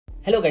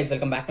Hello guys,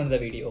 welcome back to another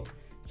video.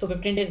 So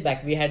 15 days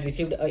back we had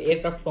received an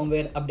aircraft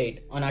firmware update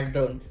on our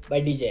drone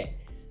by DJI.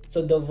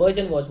 So the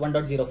version was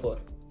 1.04.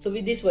 So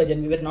with this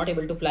version we were not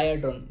able to fly our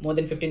drone more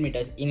than 15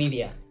 meters in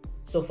India.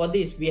 So for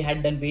this we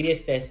had done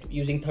various tests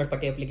using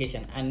third-party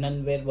application and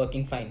none were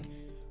working fine.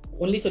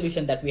 Only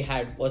solution that we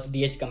had was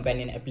DH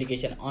companion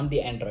application on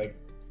the Android.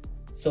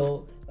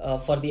 So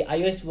for the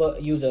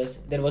iOS users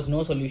there was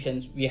no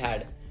solutions we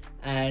had,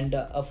 and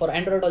for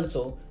Android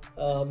also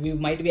we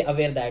might be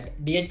aware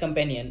that DH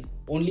companion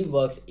only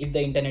works if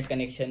the internet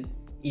connection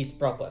is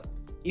proper.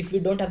 If we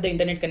don't have the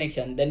internet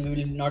connection, then we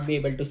will not be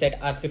able to set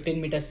our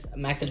 15 meters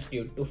max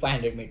altitude to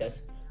 500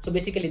 meters. So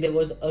basically there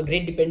was a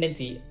great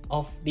dependency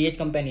of DH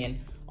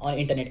companion on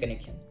internet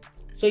connection.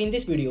 So in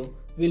this video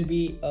we'll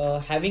be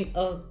having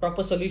a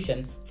proper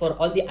solution for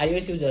all the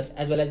iOS users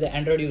as well as the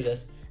Android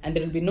users, and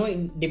there will be no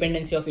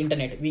dependency of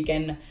internet. We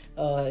can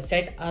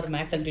set our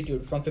max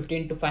altitude from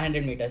 15 to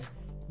 500 meters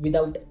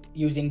without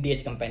using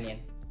DH companion.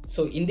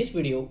 So in this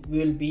video we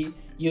will be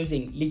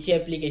using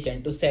LITCHI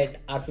application to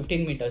set our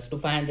 15 meters to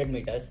 500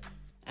 meters,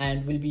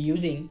 and we'll be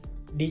using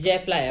DJI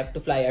Fly app to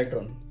fly our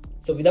drone.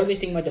 So without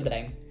wasting much of the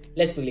time,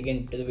 let's quickly get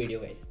into the video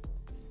guys.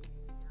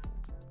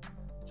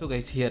 So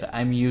guys, here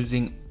I'm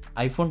using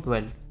iPhone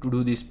 12 to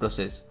do this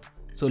process.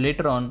 So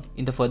later on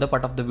in the further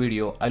part of the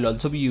video, I'll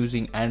also be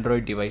using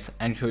Android device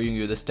and showing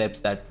you the steps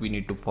that we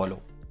need to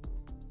follow.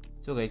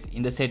 So guys,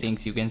 in the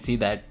settings you can see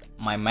that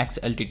my max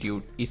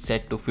altitude is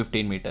set to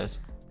 15 meters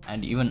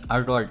and even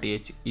auto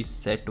RTH is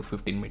set to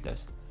 15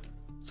 meters.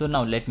 So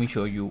now let me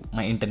show you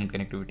my internet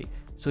connectivity.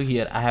 So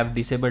here I have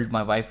disabled my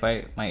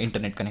Wi-Fi, my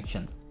internet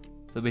connection.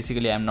 So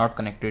basically I'm not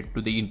connected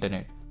to the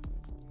internet.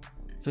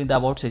 So in the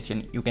about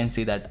section you can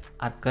see that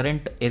our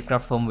current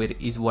aircraft firmware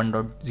is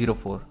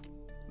 1.04,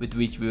 with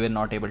which we were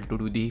not able to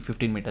do the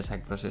 15 meters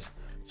hack process.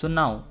 So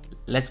now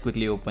let's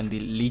quickly open the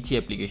LITCHI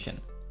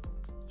application.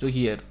 So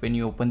here when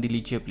you open the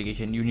LITCHI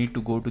application, you need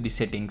to go to the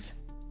settings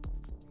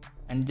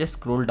and just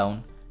scroll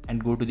down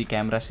and go to the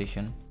aircraft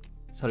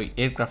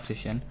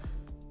session.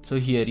 So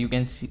here you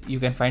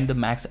can find the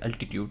max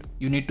altitude.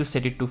 You need to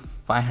set it to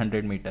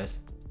 500 meters.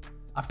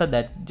 After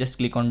that just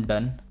click on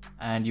done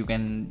and you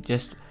can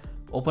just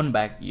open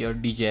back your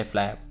DJI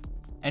Fly app,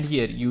 and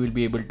here you will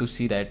be able to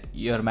see that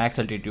your max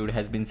altitude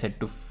has been set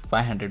to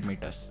 500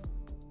 meters.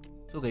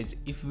 So guys,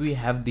 if we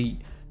have the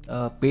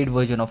paid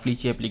version of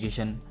LITCHI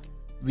application,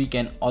 we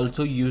can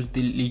also use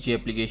the LITCHI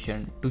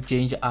application to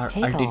change our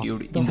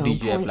altitude in the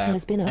DJI Fly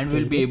app, and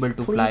we'll be able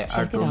to fly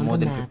our drone more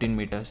than 15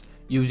 meters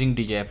using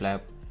DJI Fly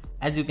app.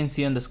 As you can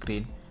see on the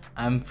screen,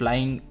 I'm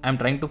trying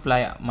to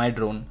fly my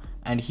drone,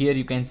 and here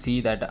you can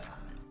see that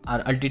our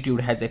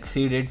altitude has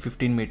exceeded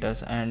 15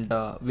 meters and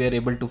we are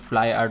able to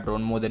fly our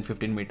drone more than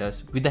 15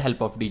 meters with the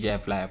help of DJI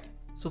Fly app.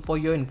 So for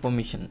your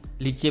information,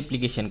 LITCHI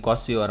application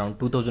costs you around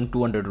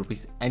 2200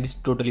 rupees and is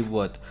totally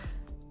worth,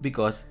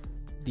 because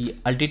the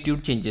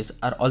altitude changes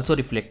are also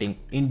reflecting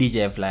in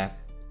DJI Fly app.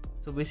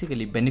 So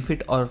basically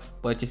benefit of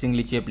purchasing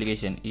LITCHI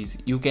application is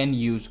you can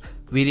use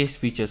various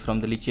features from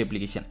the LITCHI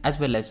application, as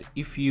well as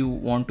if you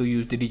want to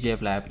use the DJI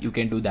Fly app you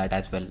can do that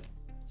as well.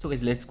 So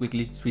guys, let's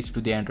quickly switch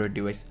to the Android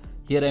device.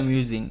 Here I'm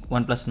using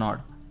OnePlus Nord.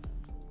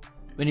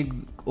 When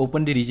you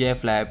open the DJI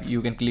Fly app,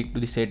 you can click to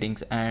the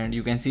settings and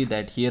you can see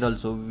that here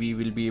also we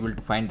will be able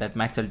to find that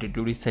max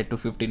altitude is set to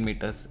 15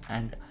 meters,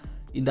 and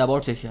in the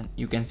about section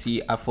you can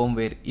see our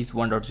firmware is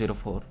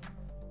 1.04.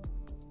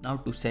 Now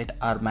to set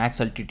our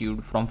max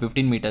altitude from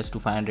 15 meters to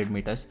 500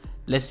 meters,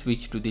 let's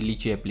switch to the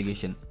LITCHI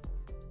application.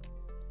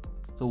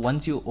 So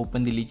once you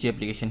open the LITCHI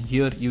application,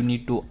 here you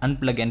need to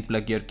unplug and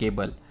plug your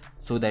cable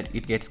so that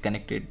it gets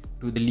connected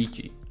to the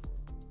LITCHI.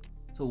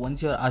 So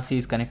once your RC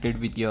is connected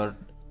with your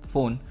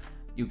phone,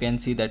 you can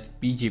see that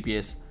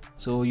PGPS.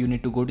 So you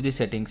need to go to the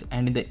settings,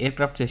 and in the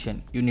aircraft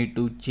session you need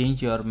to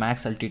change your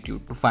max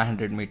altitude to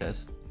 500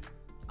 meters.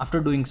 After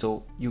doing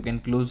so, you can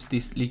close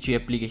this LITCHI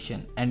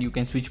application and you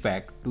can switch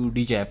back to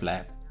DJI Fly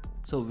app.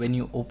 So when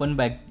you open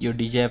back your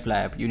DJI Fly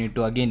app, you need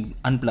to again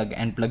unplug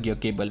and plug your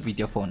cable with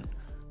your phone.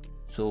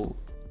 So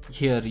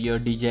here your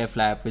DJI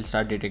Fly app will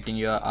start detecting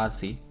your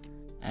RC,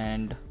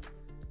 and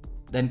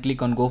then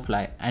click on Go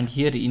Fly, and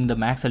here in the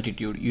max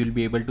altitude you will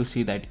be able to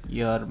see that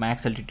your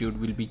max altitude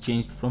will be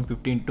changed from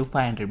 15 to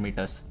 500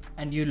 meters,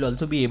 and you will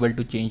also be able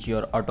to change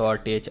your auto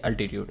RTH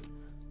altitude.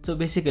 So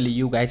basically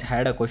you guys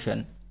had a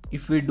question,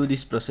 if we do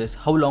this process,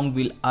 how long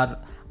will our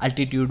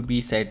altitude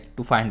be set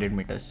to 500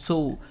 meters?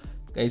 So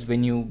guys,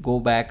 when you go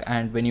back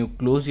and when you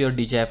close your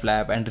DJI Fly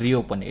app and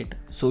reopen it,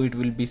 so it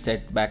will be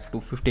set back to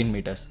 15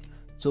 meters.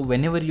 So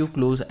whenever you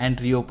close and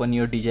reopen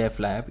your DJI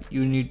Fly app,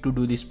 you need to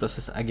do this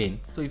process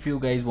again. So if you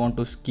guys want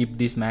to keep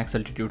this max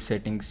altitude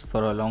settings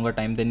for a longer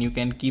time, then you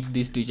can keep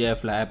this DJI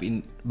Fly app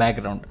in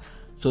background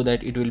so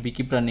that it will be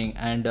keep running,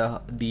 and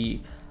the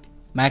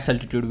max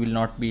altitude will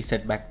not be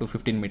set back to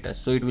 15 meters.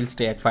 So it will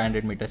stay at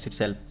 500 meters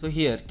itself. So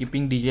here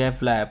keeping DJI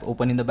Fly app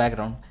open in the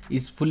background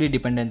is fully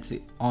dependent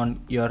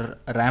on your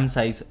RAM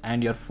size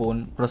and your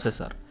phone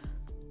processor.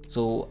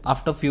 So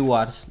after few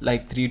hours,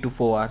 like 3 to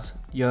 4 hours,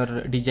 your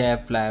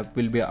DJI Fly app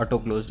will be auto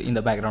closed in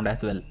the background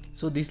as well.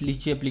 So this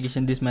LITCHI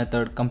application, this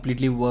method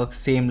completely works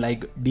same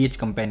like DH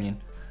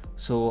companion.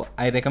 So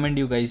I recommend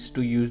you guys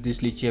to use this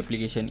LITCHI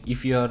application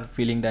if you are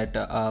feeling that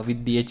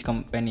with DH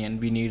companion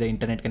we need an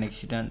internet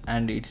connection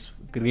and it's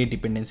great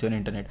dependency on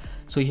internet.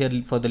 So here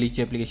for the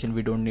LITCHI application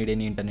we don't need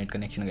any internet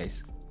connection,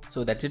 guys.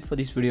 So that's it for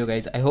this video,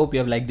 guys. I hope you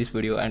have liked this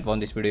video and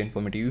found this video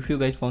informative. If you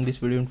guys found this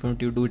video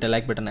informative, do hit a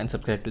like button and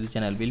subscribe to the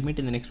channel. We'll meet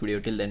in the next video.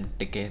 Till then,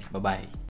 take care. Bye bye.